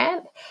stop the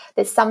cramp.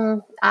 There's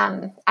some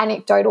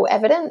anecdotal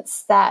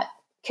evidence that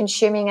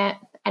consuming it,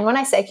 and when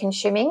I say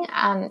consuming,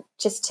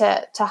 just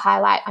to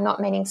highlight, I'm not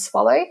meaning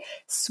swallow,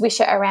 swish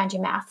it around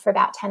your mouth for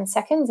about 10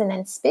 seconds and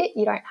then spit.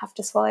 You don't have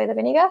to swallow the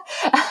vinegar,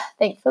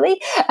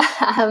 thankfully.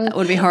 That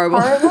would be horrible.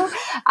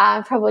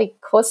 Probably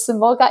cause some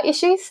more gut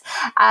issues.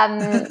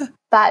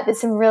 But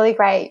there's some really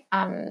great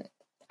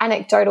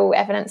anecdotal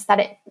evidence that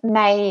it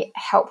may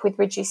help with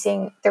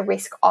reducing the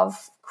risk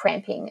of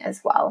cramping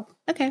as well.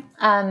 Okay.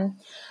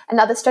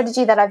 Another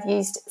strategy that I've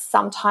used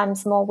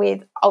sometimes more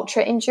with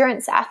ultra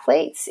endurance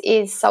athletes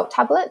is salt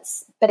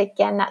tablets. But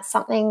again, that's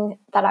something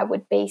that I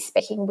would be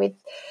speaking with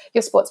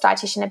your sports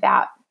dietitian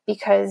about,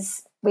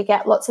 because we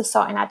get lots of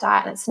salt in our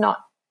diet and it's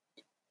not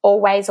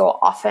always or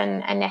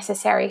often a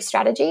necessary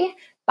strategy,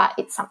 but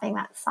it's something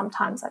that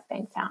sometimes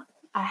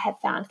I have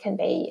found can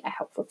be a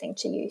helpful thing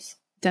to use.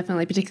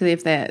 Definitely, particularly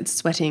if they're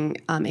sweating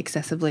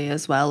excessively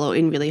as well, or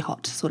in really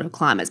hot sort of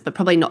climates, but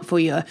probably not for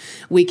your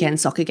weekend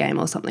soccer game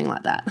or something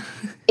like that.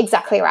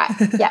 Exactly right.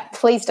 Yeah,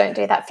 please don't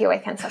do that for your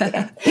weekend soccer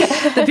game.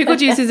 The pickle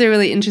juice is a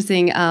really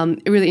interesting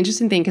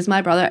thing, because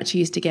my brother actually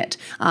used to get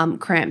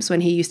cramps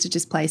when he used to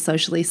just play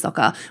socially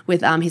soccer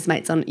with his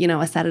mates on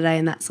a Saturday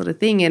and that sort of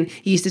thing, and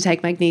he used to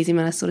take magnesium,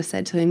 and I sort of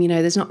said to him,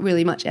 there's not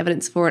really much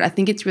evidence for it. I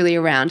think it's really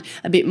around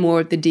a bit more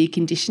of the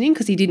deconditioning,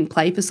 because he didn't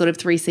play for sort of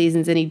 3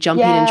 seasons and he'd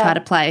jump in and try to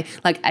play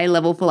like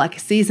A-level for like a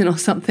season or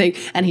something,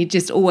 and he'd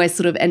just always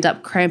sort of end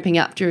up cramping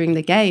up during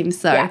the game.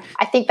 So yeah,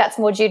 I think that's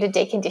more due to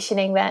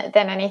deconditioning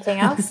than anything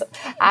else.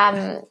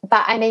 But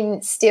I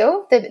mean,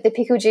 still, the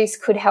pickle juice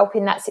could help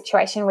in that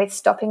situation with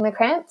stopping the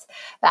cramps,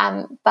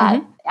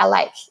 but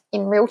like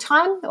in real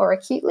time or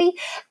acutely.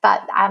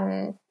 But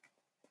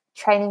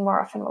training more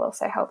often will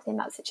also help in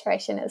that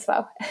situation as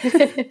well.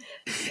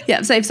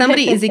 Yeah. So if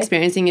somebody is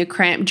experiencing a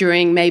cramp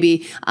during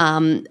maybe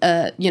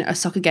a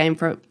soccer game,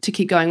 to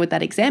keep going with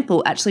that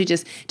example, actually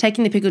just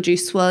taking the pickle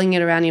juice, swirling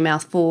it around your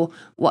mouth for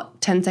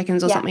 10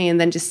 seconds or something, and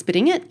then just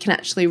spitting it can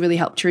actually really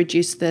help to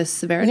reduce the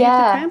severity of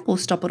the cramp or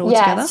stop it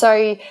altogether. Yeah.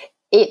 So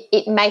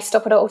it may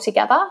stop it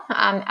altogether,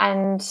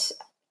 and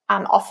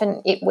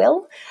often it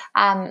will,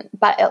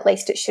 but at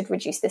least it should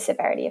reduce the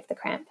severity of the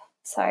cramp.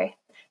 So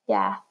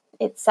yeah.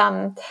 It's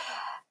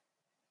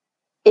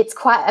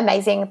quite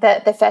amazing.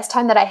 The first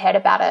time that I heard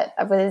about it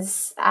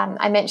was,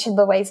 I mentioned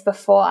Louise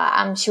before.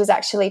 She was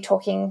actually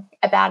talking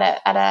about it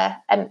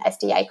at an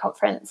SDA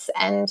conference,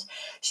 and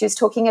she was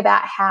talking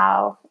about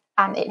how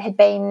it had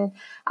been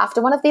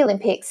after one of the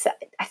Olympics.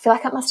 I feel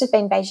like it must have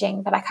been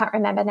Beijing, but I can't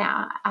remember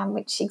now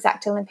which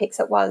exact Olympics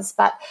it was.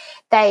 But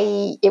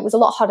it was a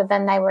lot hotter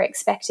than they were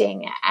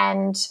expecting,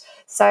 and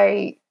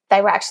so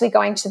they were actually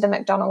going to the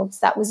McDonald's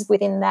that was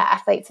within the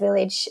athletes'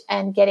 village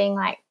and getting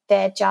like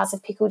their jars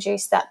of pickle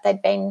juice that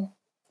they'd been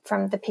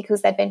from the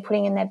pickles they'd been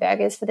putting in their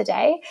burgers for the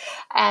day,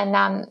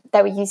 and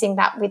they were using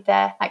that with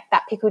that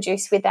pickle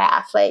juice with their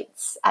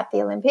athletes at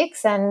the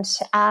Olympics, and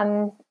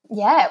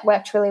it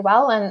worked really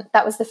well. And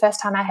that was the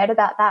first time I heard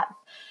about that. It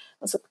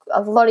was a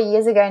lot of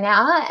years ago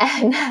now,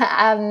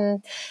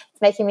 and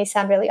it's making me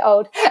sound really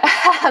old.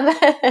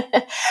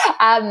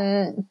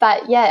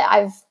 But yeah,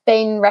 I've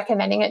been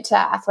recommending it to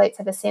athletes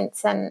ever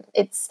since, and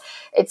it's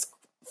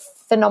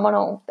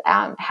phenomenal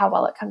how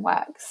well it can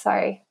work.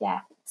 So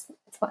yeah,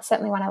 it's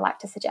certainly one I like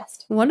to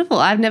suggest. Wonderful.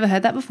 I've never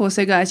heard that before.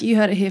 So guys, you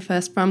heard it here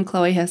first from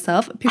Chloe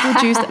herself. Pickle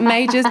juice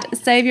may just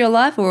save your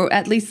life, or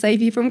at least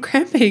save you from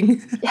cramping.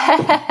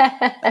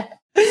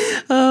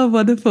 Oh,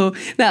 wonderful.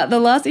 Now, the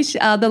last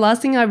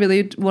thing I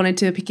really wanted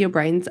to pick your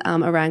brains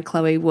around,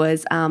 Chloe,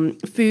 was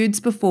foods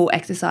before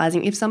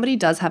exercising. If somebody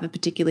does have a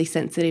particularly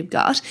sensitive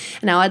gut,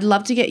 now I'd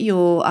love to get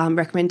your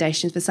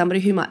recommendations for somebody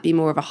who might be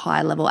more of a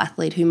high-level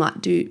athlete, who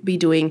might be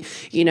doing,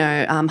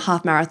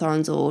 half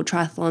marathons or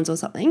triathlons or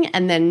something,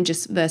 and then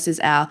just versus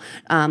our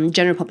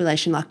general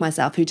population like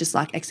myself, who just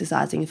like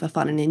exercising for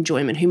fun and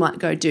enjoyment, who might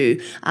go do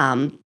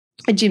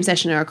a gym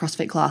session or a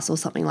CrossFit class or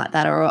something like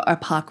that, or a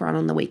park run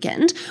on the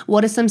weekend,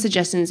 what are some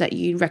suggestions that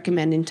you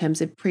recommend in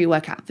terms of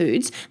pre-workout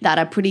foods that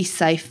are pretty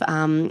safe?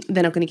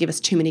 They're not going to give us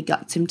too many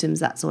gut symptoms,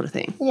 that sort of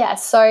thing. Yeah,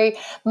 so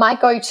my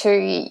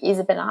go-to is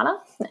a banana,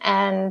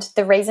 and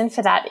the reason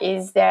for that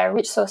is they're a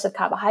rich source of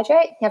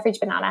carbohydrate. The average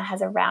banana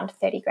has around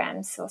 30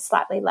 grams or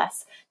slightly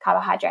less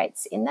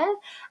carbohydrates in there,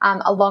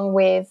 along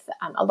with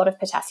a lot of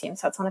potassium,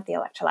 so it's one of the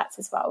electrolytes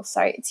as well.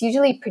 So it's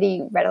usually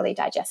pretty readily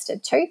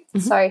digested too. Mm-hmm.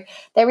 So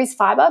there is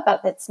fibre,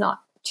 but it's not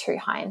too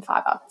high in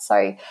fibre.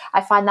 So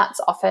I find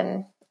that's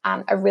often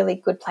a really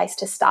good place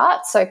to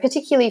start. So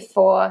particularly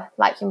for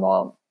like your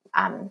more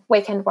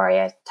weekend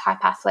warrior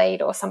type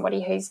athlete or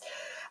somebody who's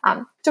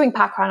doing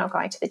parkrun or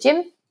going to the gym,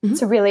 mm-hmm.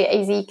 It's a really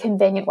easy,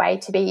 convenient way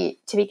to be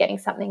getting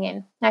something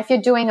in. Now, if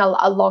you're doing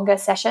a longer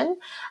session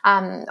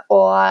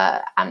or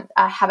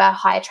have a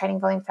higher training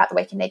volume throughout the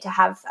week and need to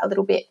have a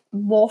little bit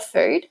more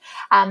food,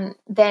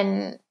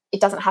 then it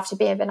doesn't have to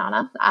be a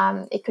banana.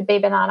 It could be a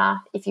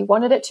banana if you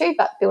wanted it to,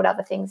 but build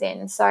other things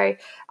in. So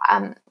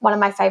one of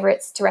my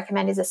favourites to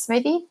recommend is a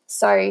smoothie.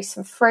 So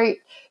some fruit,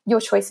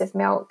 your choice of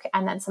milk,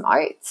 and then some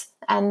oats.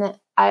 And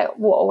I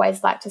will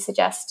always like to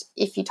suggest,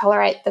 if you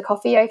tolerate the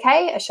coffee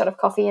okay, a shot of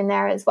coffee in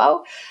there as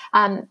well.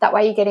 That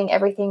way you're getting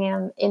everything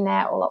in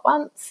there all at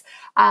once.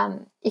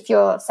 If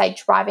you're, say,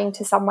 driving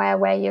to somewhere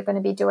where you're going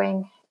to be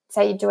doing,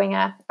 say you're doing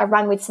a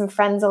run with some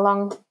friends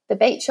along the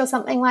beach or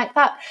something like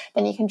that,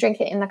 then you can drink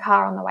it in the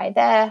car on the way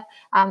there,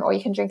 or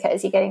you can drink it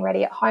as you're getting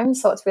ready at home.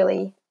 So it's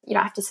really, you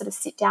don't have to sort of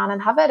sit down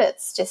and have it.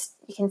 It's just,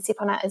 you can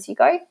sip on it as you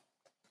go.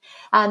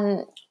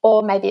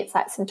 Or maybe it's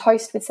like some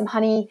toast with some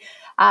honey,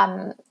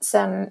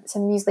 some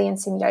muesli and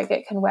some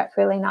yogurt can work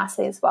really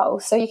nicely as well.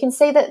 So you can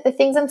see that the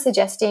things I'm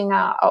suggesting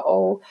are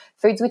all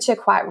foods which are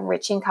quite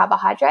rich in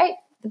carbohydrate.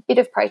 A bit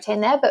of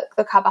protein there, but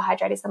the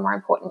carbohydrate is the more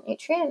important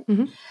nutrient.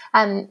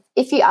 Mm-hmm.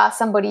 If you are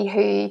somebody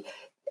who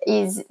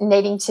is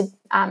needing to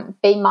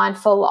be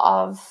mindful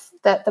of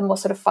the more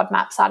sort of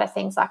FODMAP side of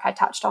things, like I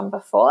touched on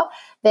before,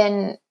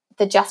 then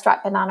the Just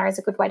Right banana is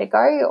a good way to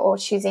go, or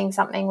choosing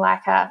something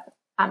like a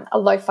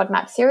low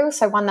FODMAP cereal,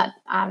 so one that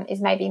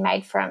is maybe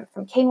made from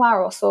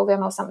quinoa or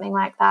sorghum or something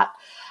like that,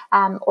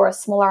 or a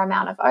smaller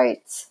amount of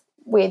oats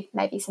with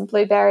maybe some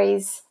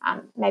blueberries,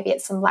 maybe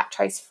it's some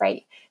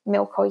lactose-free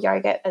milk or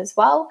yogurt as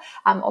well,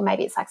 or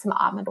maybe it's like some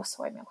almond or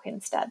soy milk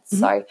instead. Mm-hmm.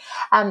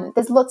 So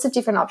there's lots of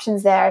different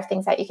options there of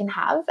things that you can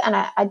have, and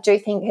I do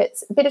think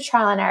it's a bit of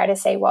trial and error to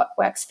see what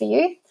works for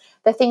you.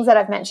 The things that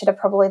I've mentioned are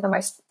probably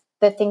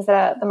the things that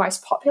are the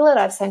most popular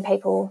that I've seen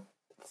people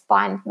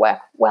find work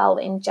well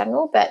in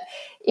general. But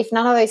if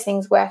none of those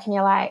things work and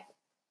you're like,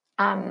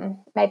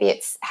 maybe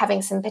it's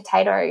having some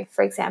potato,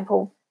 for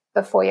example,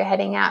 before you're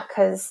heading out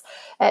because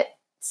it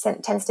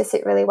tends to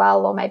sit really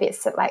well, or maybe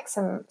it's like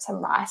some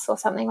rice or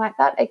something like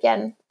that.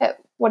 Again,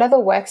 whatever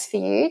works for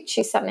you,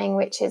 choose something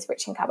which is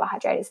rich in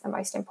carbohydrate is the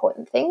most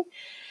important thing.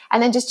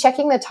 And then just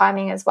checking the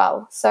timing as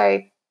well.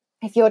 So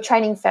if you're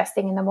training first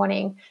thing in the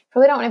morning, you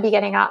probably don't want to be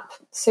getting up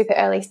super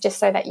early just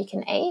so that you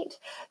can eat.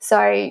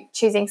 So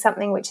choosing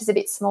something which is a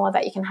bit smaller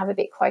that you can have a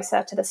bit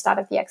closer to the start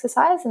of the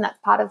exercise, and that's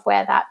part of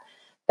where that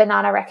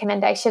banana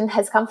recommendation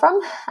has come from,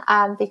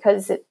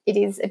 because it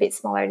is a bit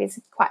smaller, it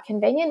is quite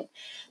convenient.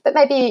 But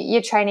maybe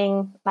you're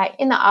training like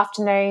in the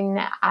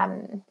afternoon,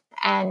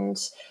 and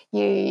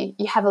you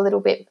have a little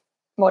bit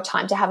more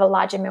time to have a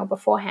larger meal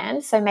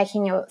beforehand. So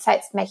making your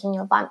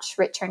lunch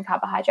richer in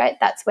carbohydrate,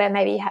 that's where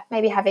maybe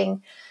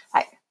having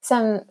like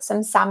some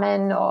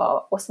salmon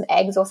or some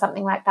eggs or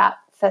something like that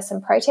for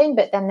some protein,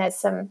 but then there's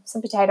some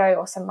potato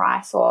or some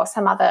rice or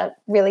some other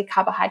really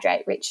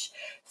carbohydrate rich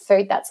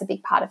food that's a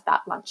big part of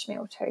that lunch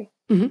meal too.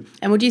 Mm-hmm.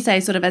 And would you say,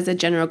 sort of as a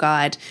general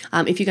guide,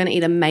 if you're going to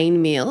eat a main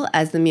meal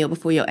as the meal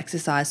before your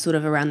exercise, sort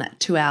of around that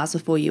 2 hours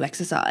before you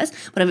exercise,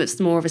 but if it's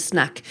more of a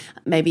snack,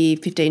 maybe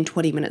 15,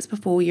 20 minutes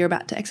before you're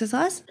about to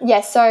exercise?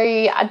 Yeah,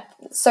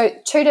 so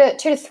 2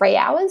 to 3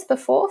 hours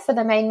before for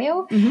the main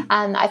meal, mm-hmm.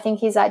 I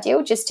think is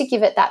ideal, just to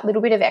give it that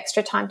little bit of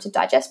extra time to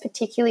digest,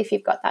 particularly if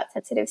you've got that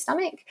sensitive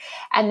stomach.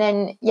 And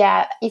then,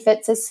 yeah, if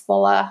it's a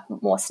smaller,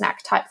 more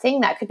snack type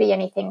thing, that could be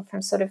anything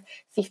from sort of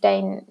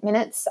 15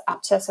 minutes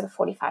up to sort of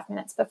 45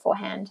 minutes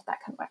beforehand. That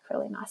can work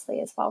really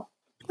nicely as well.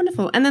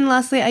 Wonderful. And then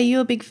lastly, are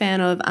you a big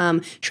fan of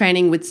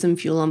training with some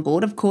fuel on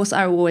board? Of course,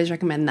 I always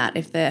recommend that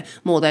if they're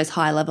more those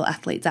high-level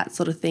athletes, that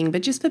sort of thing.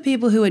 But just for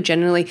people who are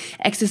generally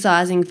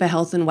exercising for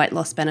health and weight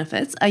loss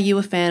benefits, are you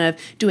a fan of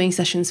doing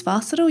sessions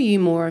fasted, or are you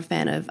more a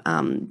fan of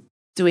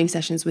doing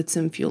sessions with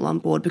some fuel on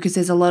board? Because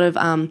there's a lot of,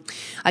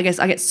 I guess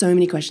I get so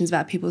many questions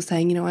about people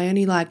saying, I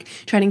only like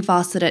training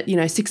fasted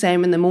at, 6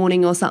 a.m. in the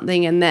morning or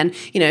something. And then,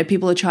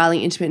 people are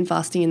trialing intermittent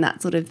fasting and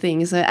that sort of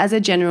thing. So as a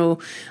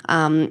general,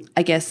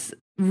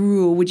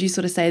 rule, would you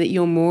sort of say that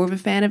you're more of a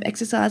fan of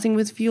exercising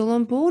with fuel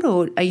on board,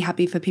 or are you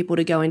happy for people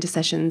to go into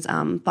sessions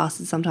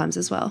fasted sometimes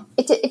as well?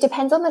 It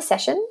depends on the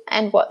session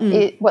and what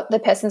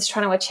the person's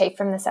trying to achieve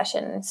from the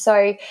session.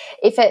 So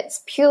if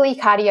it's purely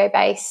cardio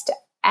based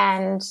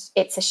and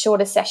it's a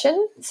shorter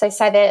session, so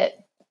say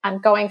that I'm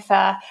going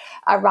for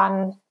a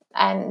run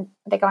and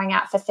they're going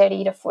out for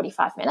 30 to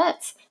 45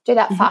 minutes, do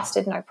that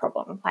fasted, no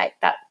problem. Like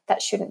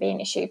that shouldn't be an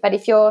issue. But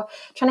if you're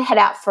trying to head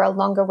out for a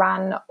longer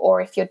run,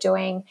 or if you're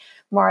doing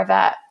more of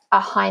a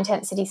high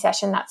intensity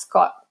session that's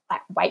got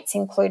like weights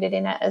included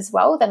in it as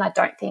well, then I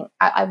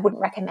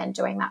wouldn't recommend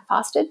doing that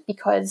fasted,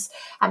 because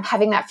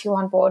having that fuel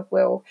on board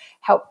will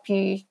help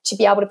you to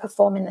be able to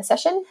perform in the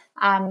session.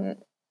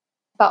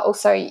 But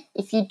also,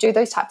 if you do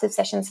those types of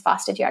sessions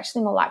fasted, you're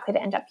actually more likely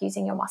to end up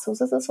using your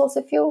muscles as a source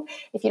of fuel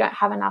if you don't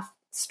have enough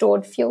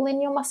stored fuel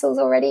in your muscles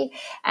already.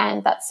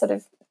 And that's sort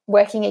of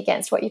working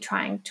against what you're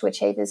trying to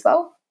achieve as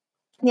well.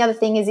 And the other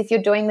thing is, if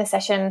you're doing the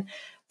session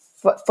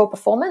for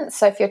performance,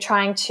 so if you're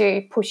trying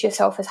to push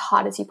yourself as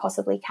hard as you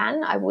possibly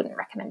can, I wouldn't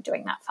recommend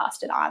doing that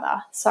fasted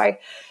either. So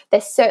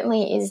there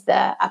certainly is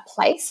a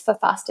place for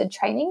fasted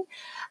training,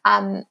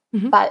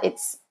 but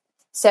it's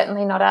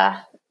certainly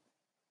not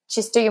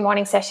just do your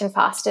morning session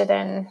fasted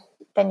and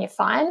then you're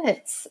fine.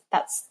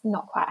 That's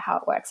not quite how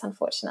it works,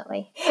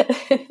 unfortunately.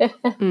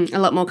 A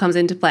lot more comes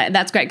into play.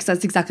 That's great, because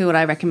that's exactly what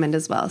I recommend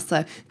as well.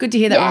 So good to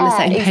hear that we're on the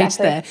same page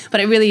there. But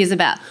it really is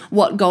about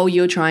what goal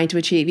you're trying to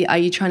achieve. Are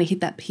you trying to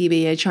hit that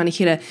PB? Are you trying to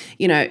hit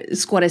a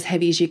squat as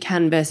heavy as you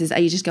can, versus are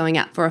you just going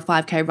out for a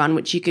 5K run,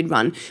 which you could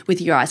run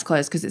with your eyes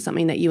closed because it's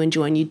something that you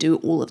enjoy and you do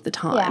all of the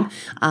time.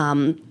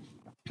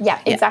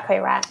 Yeah, exactly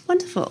right.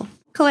 Wonderful.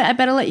 Chloe, I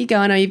better let you go.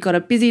 I know you've got a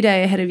busy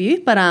day ahead of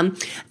you, but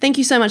thank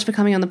you so much for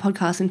coming on the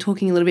podcast and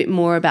talking a little bit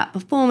more about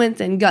performance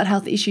and gut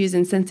health issues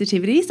and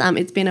sensitivities.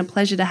 It's been a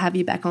pleasure to have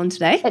you back on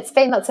today. It's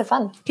been lots of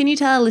fun. Can you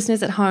tell our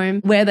listeners at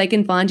home where they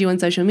can find you on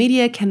social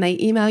media? Can they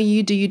email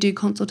you? Do you do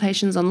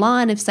consultations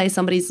online if, say,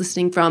 somebody's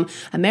listening from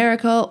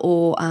America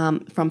or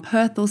from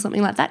Perth or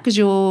something like that? Because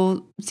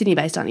you're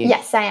Sydney-based, aren't you?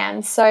 Yes, I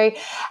am. So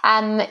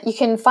you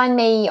can find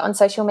me on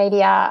social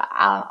media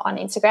on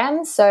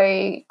Instagram, so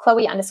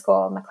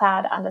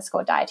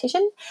Chloe_McLeod_dietitian.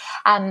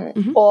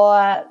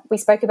 Or we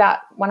spoke about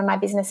one of my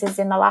businesses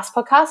in the last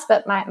podcast,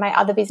 but my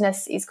other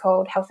business is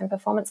called Health and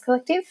Performance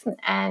Collective,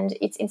 and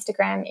its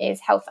Instagram is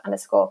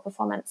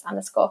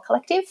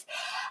health_performance_collective.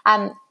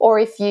 Or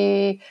if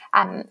you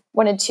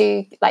wanted to,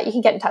 you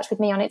can get in touch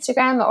with me on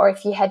Instagram, or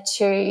if you head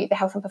to the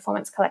Health and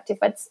Performance Collective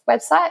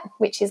website,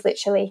 which is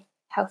literally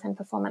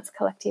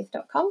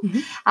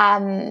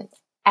healthandperformancecollective.com.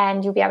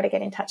 And you'll be able to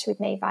get in touch with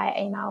me via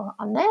email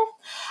on there.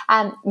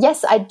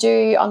 Yes, I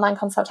do online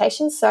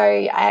consultations, so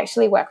I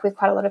actually work with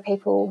quite a lot of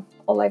people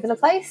all over the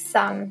place.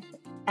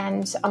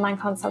 And online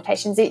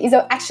consultations is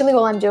actually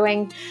all I'm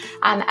doing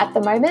at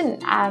the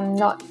moment.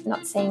 Not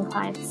seeing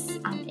clients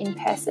in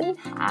person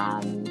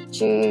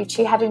due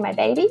to having my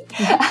baby.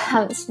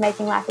 It's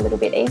making life a little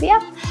bit easier.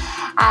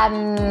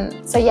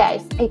 So yeah,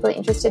 if people are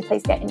interested,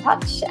 please get in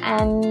touch.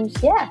 And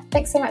yeah,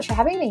 thanks so much for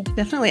having me.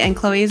 Definitely. And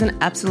Chloe is an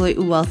absolute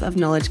wealth of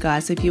knowledge,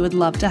 guys. So if you would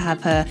love to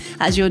have her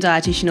as your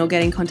dietitian or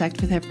get in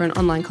contact with her for an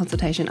online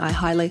consultation, I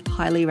highly,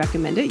 highly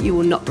recommend it. You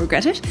will not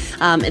regret it.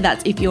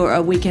 That's if you're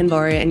a weekend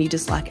warrior and you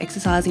just like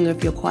exercising, or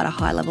if you're quite a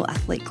high level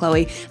athlete.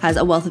 Chloe has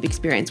a wealth of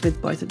experience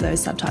with both of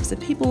those subtypes of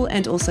people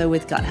and also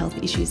with gut health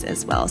issues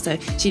as well. So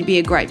she'd be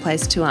a great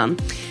place to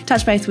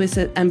touch base with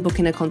it and book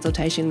in a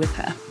consultation with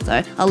her.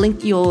 So I'll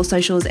link your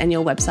socials and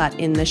your website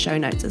in the show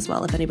notes as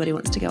well if anybody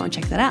wants to go and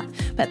check that out.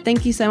 But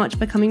thank you so much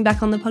for coming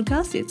back on the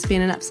podcast. It's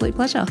been an absolute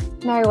pleasure.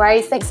 No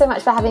worries. Thanks so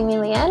much for having me,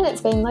 Leanne.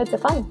 It's been loads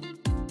of fun.